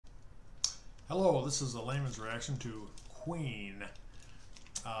Hello, this is a Layman's reaction to Queen.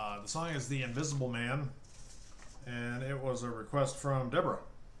 The song is The Invisible Man, and it was a request from Deborah.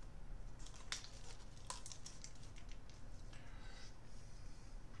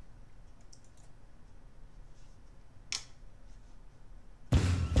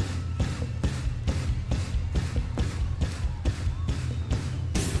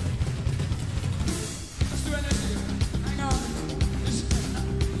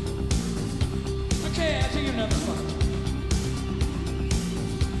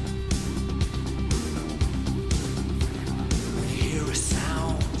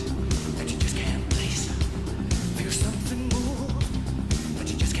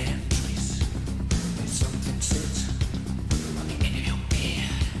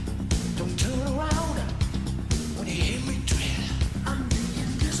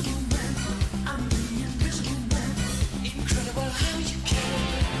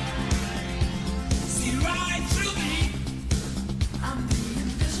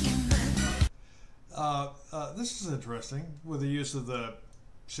 This is interesting with the use of the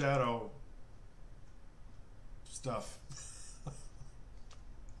shadow stuff.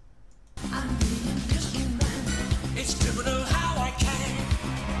 I'm the invisible man. It's criminal how I can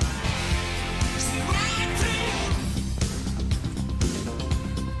see right through.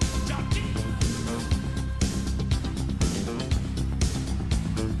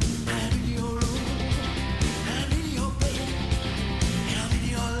 I'm in your room, I'm in your bed, and I'm in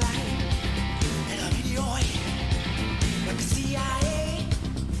your life, and I'm in your head. Like the CIA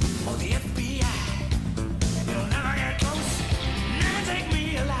or the FBI, you'll never get close, never take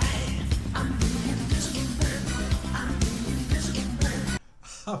me alive. I'm the invisible man. I'm the invisible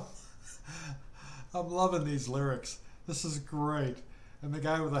man. I'm loving these lyrics. This is great. And the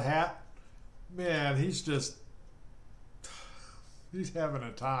guy with the hat, man, he's having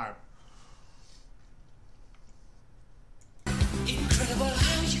a time. Incredible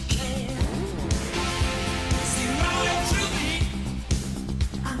how you can see right through me.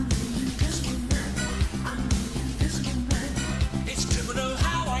 I'm the invisible man. I'm the invisible man. It's criminal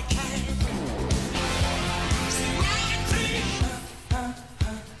how I can see right through you.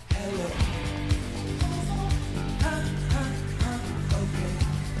 Hello. Okay.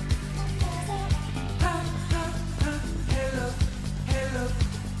 Hello. Hello.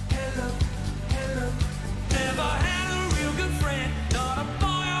 Hello. Hello. Never had a real good friend, not a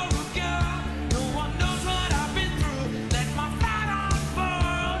boy or a girl. No one knows what I've been through. Let my flat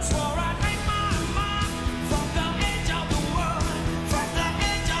unfurl. Swore I'd make my mark from the edge of the world, from the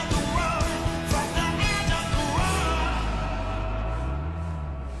edge of the world, from the edge of the world.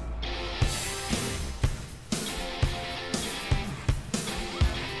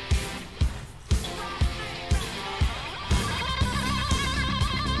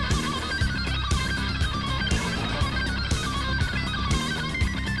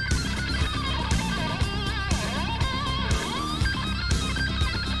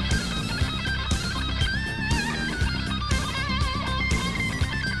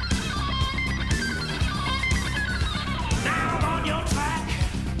 Now I'm on your track,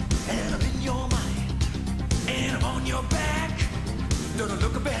 and I'm in your mind, and I'm on your back. Don't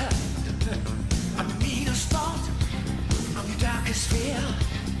look behind. I'm your meanest thought, I'm your darkest fear,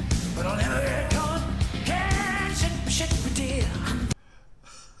 but I'll never get caught. Can't shake me, dear.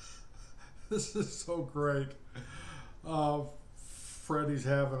 This is so great. Freddie's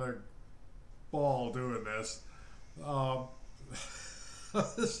having a ball doing this.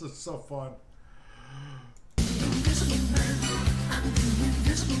 This is so fun. Invisible man, I'm the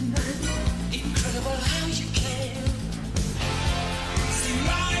invisible man. Incredible how you can see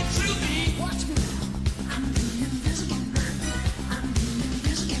right through me. Watch me now. I'm the invisible man. I'm the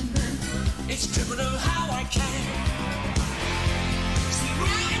invisible man. It's criminal how I can see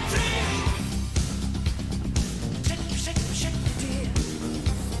right through you. Shake me, dear.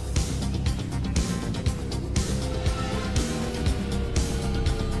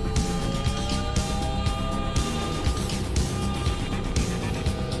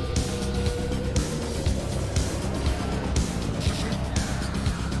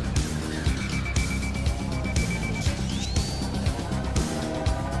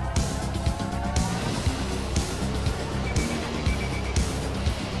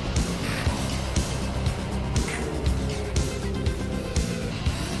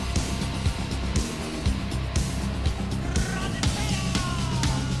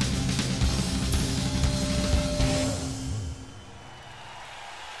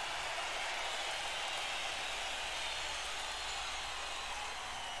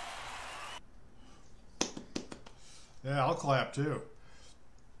 Yeah, I'll clap too.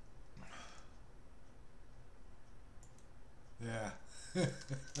 Man,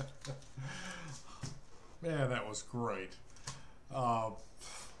 that was great. Uh,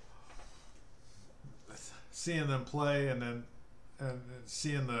 Seeing them play, and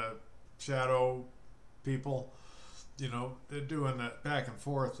seeing the shadow people, you know, they're doing that back and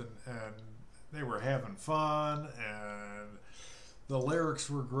forth, and they were having fun, and the lyrics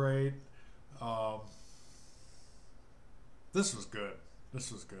were great. Um, this was good.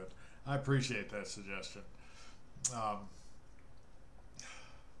 This was good. I appreciate that suggestion. Um,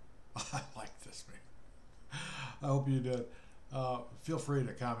 I like this, man. I hope you did. Feel free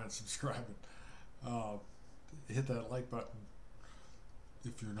to comment, subscribe, and hit that like button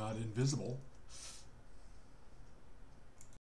if you're not invisible.